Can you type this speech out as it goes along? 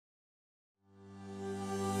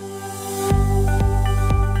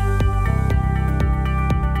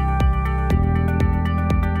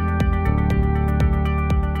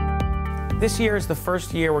This year is the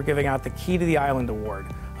first year we're giving out the Key to the Island Award.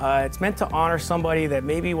 It's meant to honor somebody that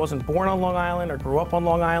maybe wasn't born on Long Island or grew up on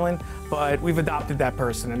Long Island, but we've adopted that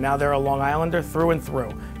person and now they're a Long Islander through and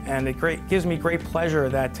through. And it gives me great pleasure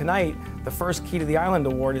that tonight the first Key to the Island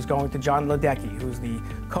Award is going to John Ledecky, who's the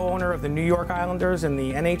co-owner of the New York Islanders in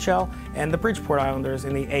the NHL and the Bridgeport Islanders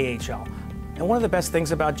in the AHL. And one of the best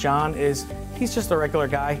things about John is he's just a regular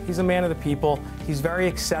guy. He's a man of the people. He's very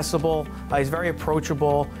accessible. He's very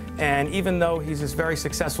approachable. And even though he's this very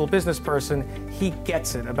successful business person, he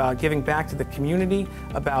gets it about giving back to the community,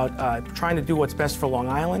 about trying to do what's best for Long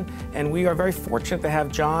Island. And we are very fortunate to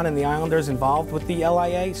have John and the Islanders involved with the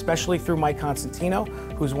LIA, especially through Mike Constantino,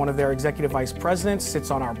 who's one of their executive vice presidents,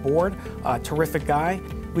 sits on our board, terrific guy.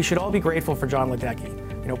 We should all be grateful for John Ledecky.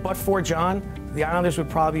 You know, but for John, the Islanders would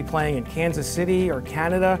probably be playing in Kansas City or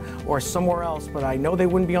Canada or somewhere else, but I know they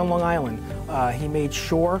wouldn't be on Long Island. He made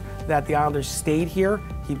sure that the Islanders stayed here.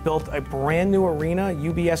 He built a brand new arena,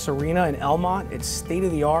 UBS Arena in Elmont. It's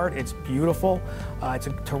state-of-the-art, it's beautiful. It's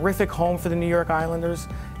a terrific home for the New York Islanders,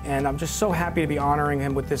 and I'm just so happy to be honoring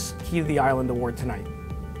him with this Key to the Island Award tonight.